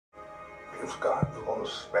If God was going to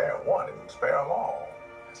spare one, He would spare them all.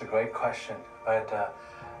 It's a great question, but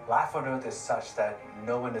life on earth is such that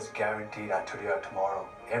no one is guaranteed our today or tomorrow.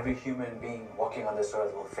 Every human being walking on this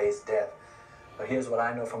earth will face death. But here's what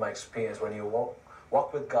I know from my experience. When you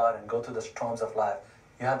walk with God and go through the storms of life,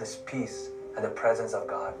 you have this peace and the presence of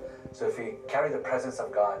God. So if you carry the presence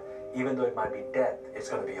of God, even though it might be death, it's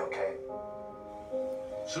going to be okay.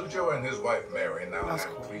 Sujo and his wife Mary now That's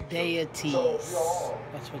have cool. 3 Deities. children. So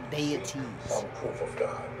That's what deities. some proof of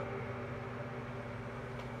God.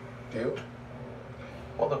 Deal?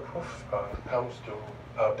 Well, the proof comes through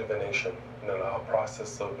our divination, our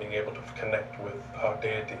process of being able to connect with our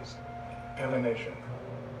deities. Divination.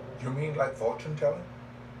 You mean like fortune telling?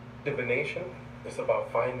 Divination is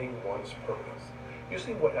about finding one's purpose. You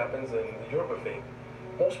see what happens in the Yoruba faith.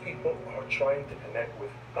 Most people are trying to connect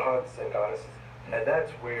with gods and goddesses, and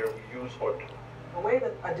that's where we use Odu. The way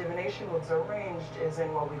that a divination was arranged is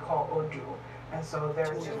in what we call Odu. And so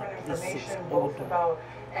there's different information both about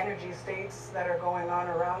energy states that are going on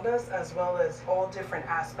around us, as well as all different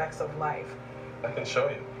aspects of life. I can show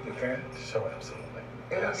you. You can? Show absolutely.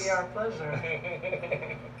 It would be our pleasure.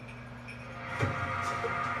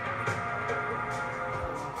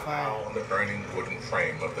 Now on the burning wooden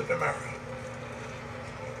frame of the Demara.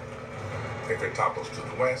 If it topples to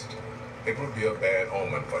the west, it would be a bad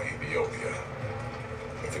omen for Ethiopia.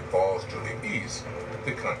 If it falls to the east,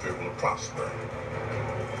 the country will prosper.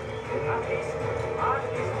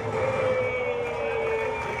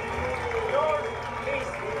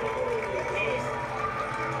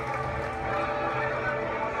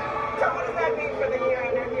 So what does that mean for the year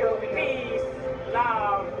in Ethiopia? Peace,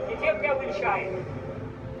 love, Ethiopia will shine.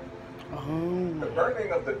 The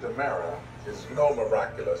burning of the Demara is no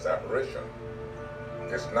miraculous apparition.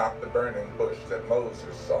 It's not the burning bush that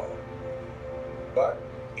Moses saw. But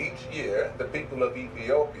each year, the people of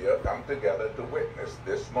Ethiopia come together to witness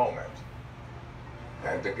this moment.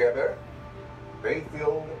 And together, they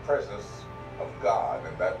feel the presence of God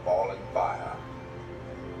in that falling fire.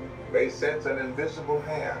 They sense an invisible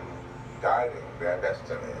hand guiding their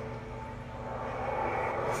destiny.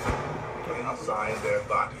 They assign their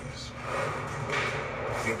bodies,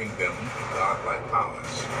 giving them godlike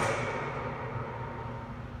powers.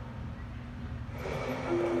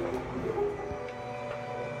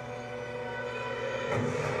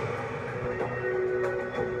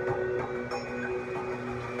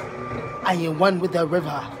 I am one with the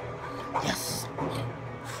river. Yes.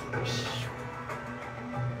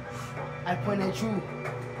 I point at you.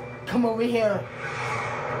 Come over here.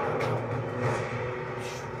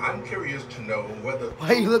 I'm curious to know whether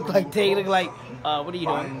Why you look like they look like what are you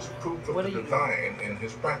doing? finds proof of What the are you divine in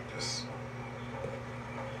his practice.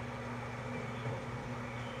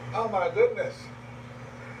 Oh my goodness.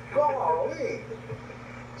 Golly.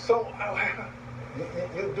 So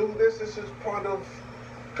you do this? This is part of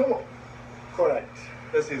Tumo. Correct.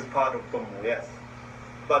 This is part of Tomo, yes.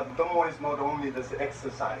 But Tomo is not only this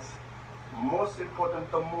exercise. Most important,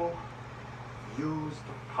 Tomo, use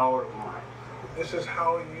the power of mind. This is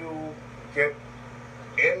how you get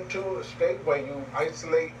into a state where you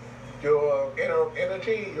isolate your inner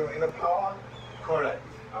energy, your inner power. Correct.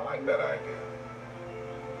 I like that idea.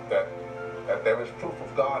 That there is proof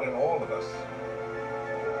of God in all of us,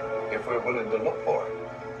 if we're willing to look for it.